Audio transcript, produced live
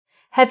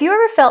Have you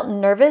ever felt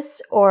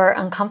nervous or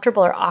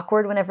uncomfortable or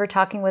awkward whenever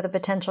talking with a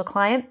potential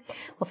client?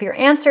 Well, if your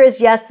answer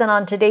is yes, then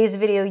on today's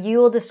video, you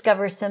will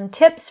discover some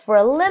tips for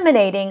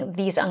eliminating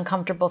these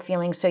uncomfortable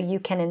feelings so you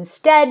can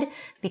instead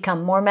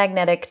become more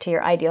magnetic to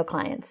your ideal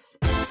clients.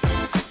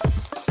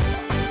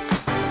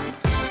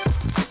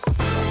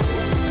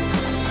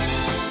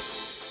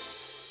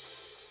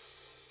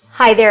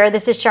 Hi there,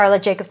 this is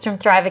Charlotte Jacobs from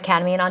Thrive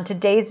Academy, and on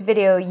today's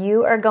video,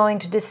 you are going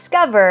to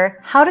discover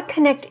how to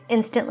connect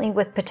instantly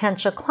with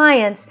potential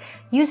clients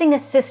using a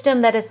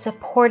system that has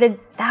supported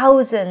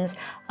thousands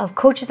of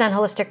coaches and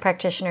holistic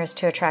practitioners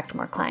to attract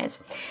more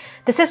clients.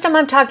 The system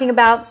I'm talking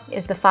about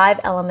is the 5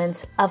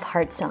 elements of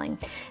heart selling.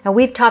 Now,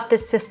 we've taught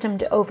this system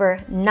to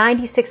over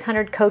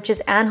 9,600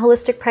 coaches and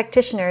holistic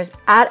practitioners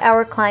at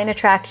our Client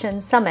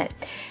Attraction Summit.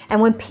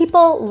 And when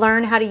people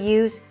learn how to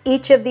use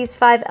each of these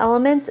 5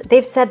 elements,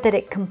 they've said that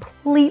it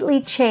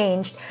completely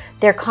changed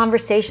their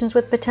conversations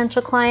with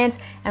potential clients,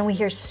 and we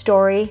hear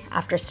story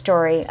after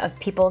story of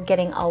people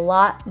getting a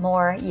lot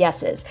more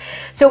yeses.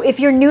 So if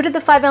you're new to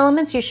the 5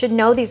 elements, you should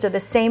know these are the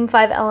same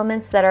 5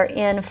 elements that are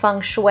in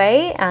Feng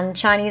Shui and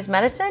Chinese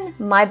medicine.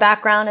 My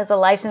background as a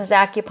licensed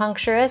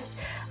acupuncturist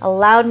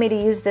allowed me to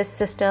use this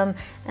system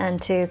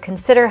and to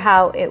consider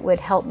how it would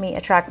help me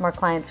attract more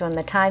clients when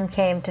the time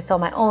came to fill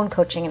my own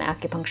coaching and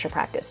acupuncture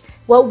practice.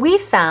 What we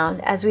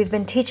found as we've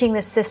been teaching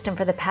this system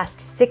for the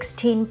past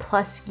 16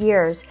 plus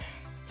years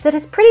is that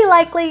it's pretty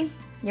likely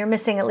you're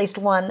missing at least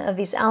one of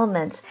these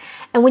elements.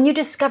 And when you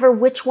discover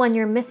which one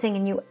you're missing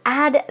and you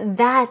add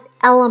that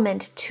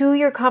element to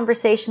your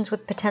conversations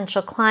with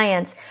potential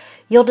clients,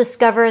 you'll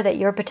discover that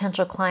your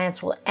potential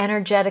clients will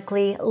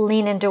energetically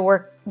lean into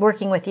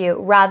working with you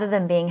rather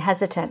than being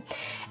hesitant.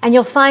 And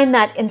you'll find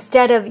that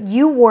instead of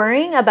you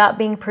worrying about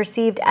being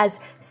perceived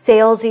as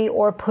salesy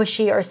or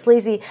pushy or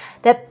sleazy,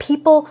 that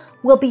people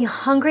will be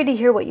hungry to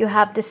hear what you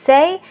have to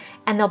say,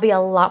 and they'll be a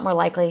lot more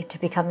likely to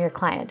become your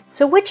client.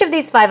 So which of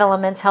these 5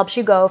 elements helps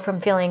you go from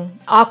feeling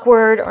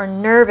awkward or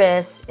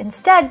nervous,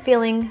 instead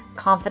feeling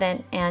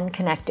confident and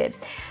connected?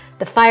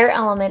 The fire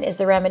element is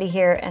the remedy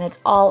here, and it's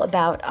all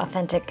about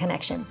authentic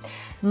connection.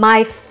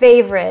 My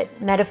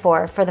favorite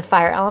metaphor for the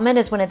fire element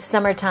is when it's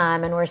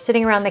summertime and we're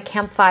sitting around the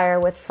campfire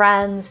with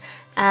friends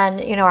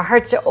and, our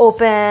hearts are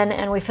open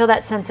and we feel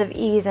that sense of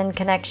ease and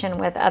connection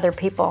with other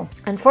people.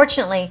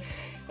 Unfortunately,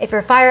 if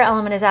your fire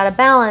element is out of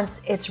balance,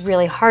 it's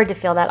really hard to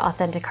feel that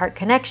authentic heart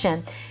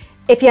connection.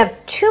 If you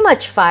have too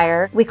much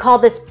fire, we call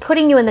this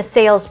putting you in the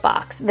sales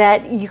box,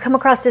 that you come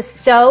across as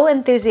so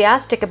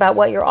enthusiastic about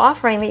what you're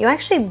offering that you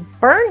actually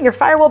your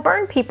fire will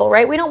burn people,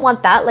 right? We don't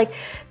want that. Like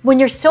when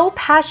you're so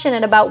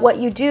passionate about what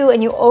you do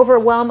and you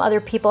overwhelm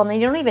other people and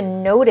then you don't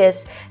even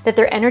notice that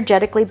they're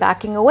energetically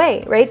backing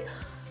away, right?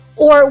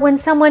 Or when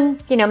someone,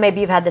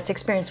 maybe you've had this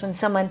experience when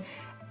someone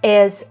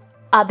is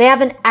they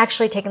haven't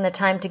actually taken the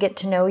time to get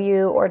to know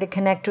you or to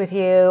connect with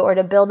you or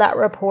to build that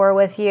rapport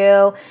with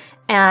you,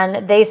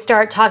 and they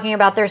start talking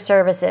about their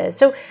services.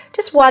 So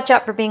just watch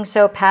out for being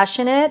so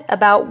passionate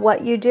about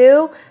what you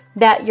do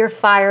that your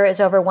fire is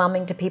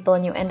overwhelming to people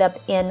and you end up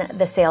in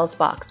the sales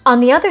box. On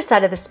the other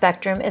side of the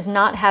spectrum is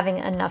not having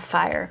enough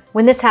fire.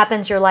 When this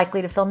happens, you're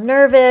likely to feel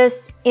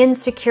nervous,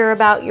 insecure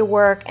about your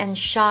work, and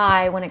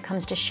shy when it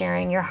comes to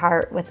sharing your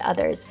heart with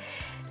others.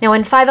 Now,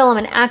 in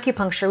 5-element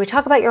acupuncture, we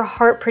talk about your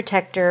heart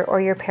protector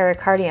or your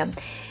pericardium.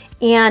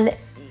 And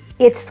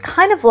it's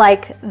kind of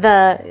like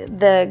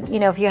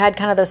if you had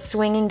kind of those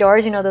swinging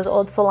doors, those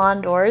old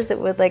salon doors that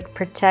would like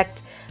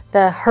protect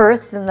the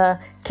hearth in the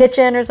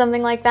kitchen or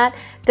something like that,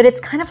 that it's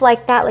kind of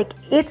like that. Like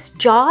its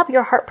job,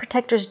 your heart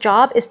protector's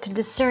job, is to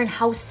discern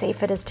how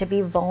safe it is to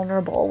be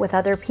vulnerable with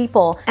other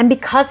people. And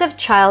because of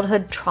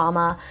childhood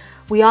trauma,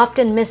 we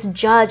often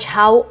misjudge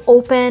how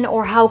open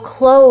or how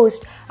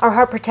closed our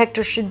heart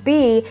protector should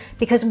be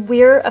because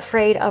we're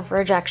afraid of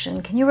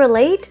rejection. Can you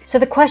relate? So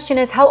the question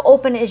is, how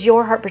open is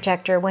your heart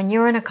protector when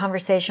you're in a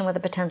conversation with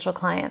a potential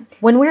client?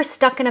 When we're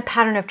stuck in a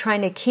pattern of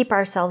trying to keep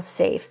ourselves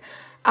safe,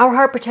 our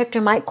heart protector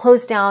might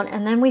close down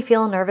and then we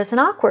feel nervous and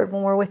awkward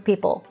when we're with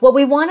people. What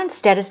we want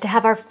instead is to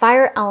have our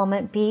fire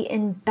element be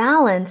in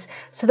balance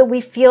so that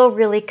we feel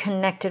really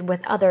connected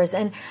with others.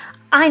 And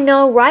I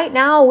know right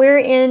now we're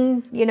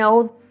in,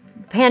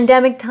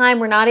 pandemic time,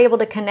 we're not able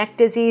to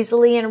connect as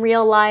easily in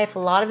real life. A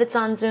lot of it's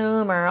on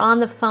Zoom or on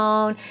the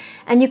phone,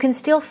 and you can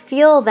still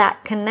feel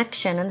that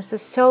connection. And this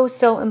is so,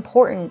 so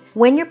important.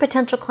 When your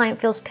potential client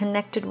feels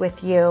connected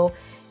with you,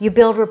 you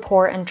build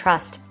rapport and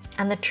trust.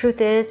 And the truth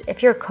is,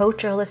 if you're a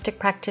coach or holistic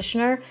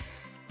practitioner,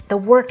 the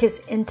work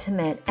is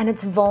intimate and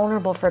it's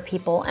vulnerable for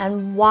people.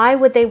 And why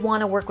would they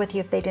want to work with you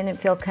if they didn't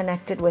feel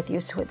connected with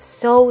you? So it's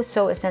so,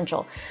 so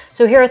essential.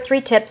 So here are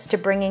 3 tips to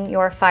bringing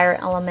your fire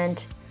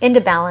element into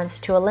balance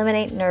to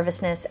eliminate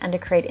nervousness and to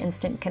create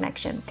instant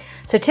connection.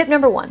 So tip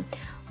number 1,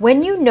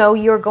 when you know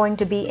you're going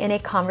to be in a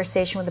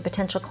conversation with a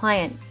potential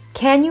client,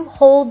 can you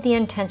hold the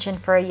intention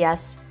for a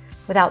yes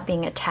without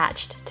being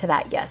attached to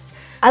that yes?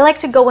 I like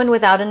to go in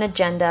without an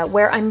agenda,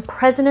 where I'm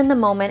present in the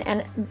moment,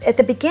 and at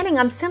the beginning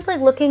I'm simply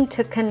looking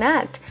to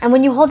connect. And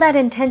when you hold that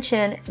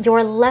intention,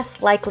 you're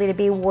less likely to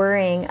be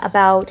worrying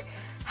about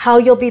how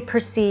you'll be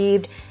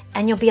perceived,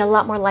 and you'll be a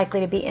lot more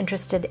likely to be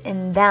interested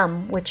in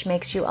them, which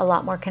makes you a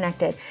lot more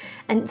connected.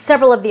 And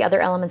several of the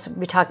other elements we'll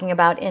be talking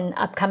about in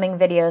upcoming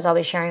videos. I'll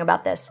be sharing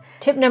about this.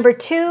 Tip number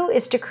 2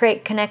 is to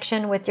create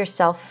connection with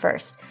yourself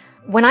first.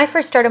 When I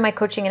first started my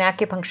coaching and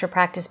acupuncture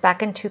practice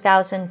back in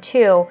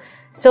 2002,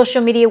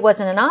 social media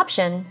wasn't an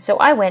option, so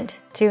I went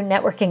to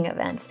networking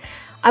events.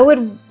 I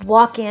would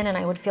walk in and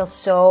I would feel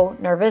so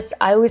nervous.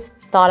 I always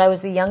thought I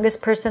was the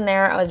youngest person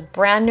there. I was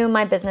brand new in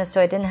my business,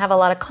 so I didn't have a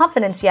lot of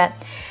confidence yet.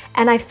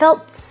 And I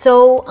felt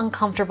so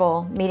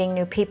uncomfortable meeting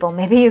new people.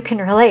 Maybe you can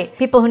relate.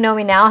 People who know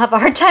me now have a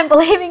hard time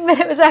believing that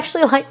it was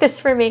actually like this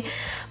for me.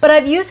 But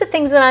I've used the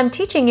things that I'm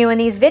teaching you in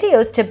these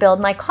videos to build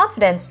my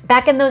confidence.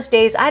 Back in those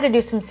days, I had to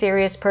do some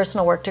serious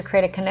personal work to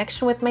create a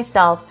connection with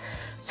myself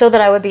so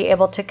that I would be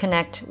able to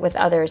connect with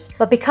others.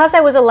 But because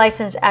I was a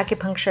licensed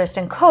acupuncturist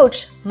and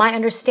coach, my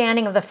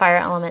understanding of the fire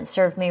element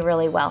served me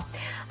really well.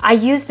 I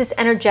used this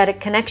energetic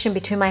connection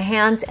between my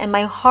hands and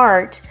my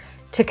heart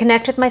to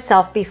connect with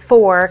myself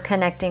before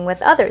connecting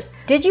with others.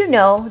 Did you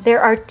know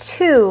there are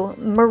 2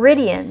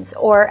 meridians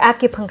or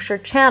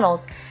acupuncture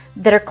channels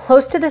that are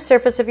close to the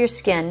surface of your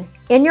skin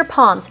in your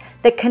palms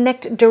that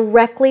connect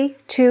directly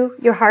to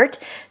your heart?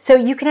 So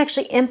you can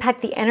actually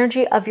impact the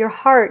energy of your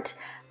heart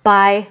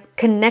by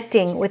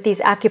connecting with these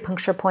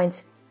acupuncture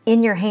points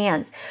in your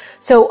hands.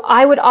 So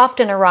I would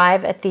often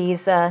arrive at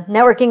these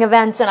networking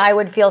events and I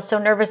would feel so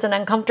nervous and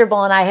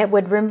uncomfortable, and I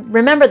would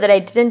remember that I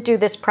didn't do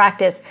this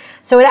practice.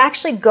 So I'd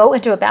actually go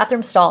into a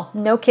bathroom stall,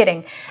 no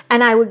kidding,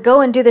 and I would go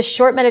and do this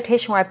short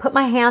meditation where I put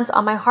my hands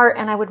on my heart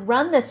and I would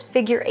run this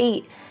figure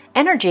 8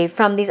 energy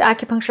from these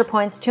acupuncture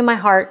points to my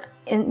heart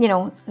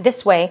in,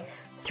 this way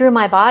through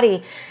my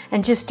body,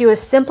 and just do a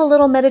simple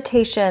little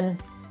meditation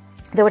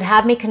that would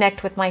have me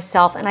connect with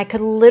myself. And I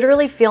could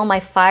literally feel my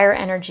fire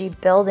energy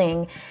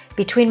building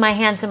between my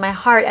hands and my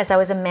heart as I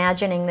was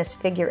imagining this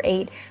figure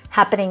 8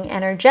 happening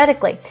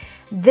energetically.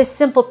 This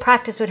simple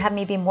practice would have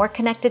me be more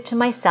connected to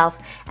myself,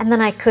 and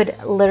then I could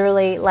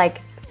literally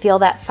feel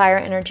that fire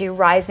energy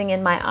rising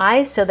in my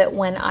eyes, so that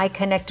when I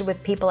connected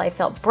with people, I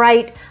felt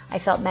bright, I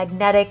felt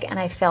magnetic, and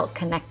I felt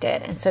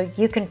connected. And so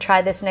you can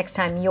try this next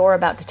time you're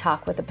about to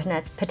talk with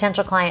a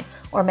potential client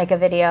or make a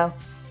video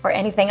or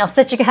anything else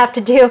that you have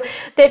to do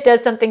that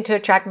does something to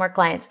attract more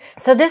clients.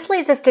 So this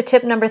leads us to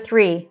tip number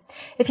 3.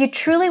 If you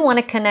truly want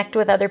to connect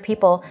with other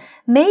people,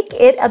 make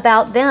it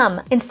about them.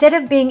 Instead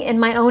of being in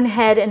my own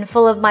head and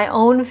full of my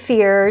own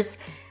fears,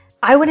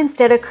 I would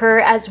instead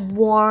occur as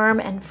warm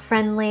and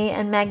friendly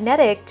and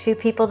magnetic to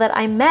people that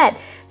I met,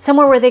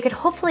 somewhere where they could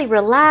hopefully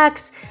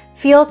relax,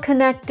 feel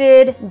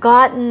connected,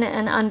 gotten,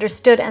 and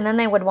understood, and then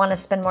they would want to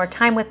spend more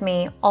time with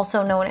me,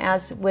 also known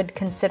as would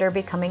consider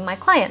becoming my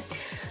client.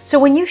 So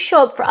when you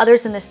show up for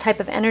others in this type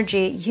of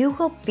energy, you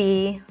will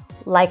be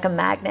like a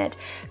magnet.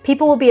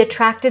 People will be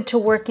attracted to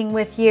working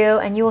with you,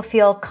 and you will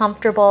feel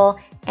comfortable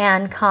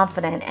and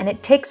confident, and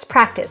it takes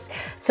practice.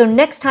 So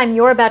next time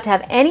you're about to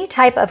have any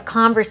type of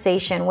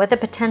conversation with a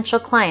potential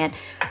client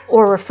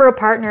or refer a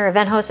partner,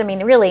 event host,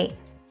 really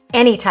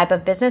any type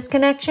of business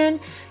connection,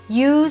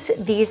 use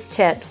these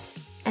tips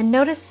and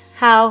notice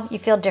how you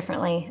feel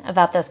differently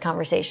about those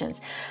conversations.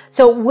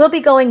 So we'll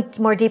be going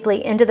more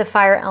deeply into the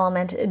fire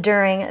element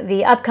during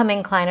the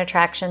upcoming Client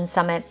Attraction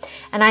Summit,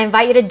 and I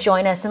invite you to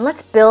join us, and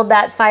let's build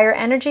that fire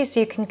energy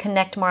so you can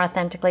connect more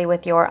authentically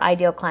with your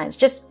ideal clients.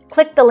 Just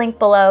click the link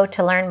below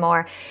to learn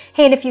more.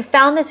 Hey, and if you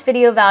found this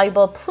video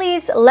valuable,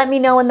 please let me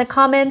know in the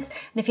comments. And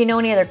if you know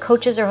any other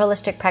coaches or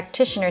holistic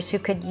practitioners who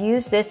could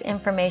use this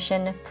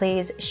information,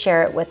 please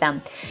share it with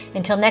them.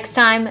 Until next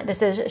time,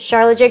 this is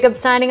Charlotte Jacobs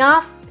signing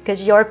off,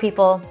 because your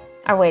people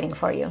are waiting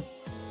for you.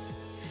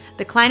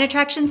 The Client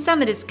Attraction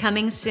Summit is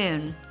coming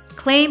soon.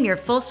 Claim your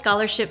full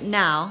scholarship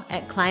now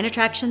at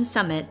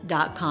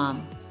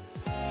clientattractionsummit.com.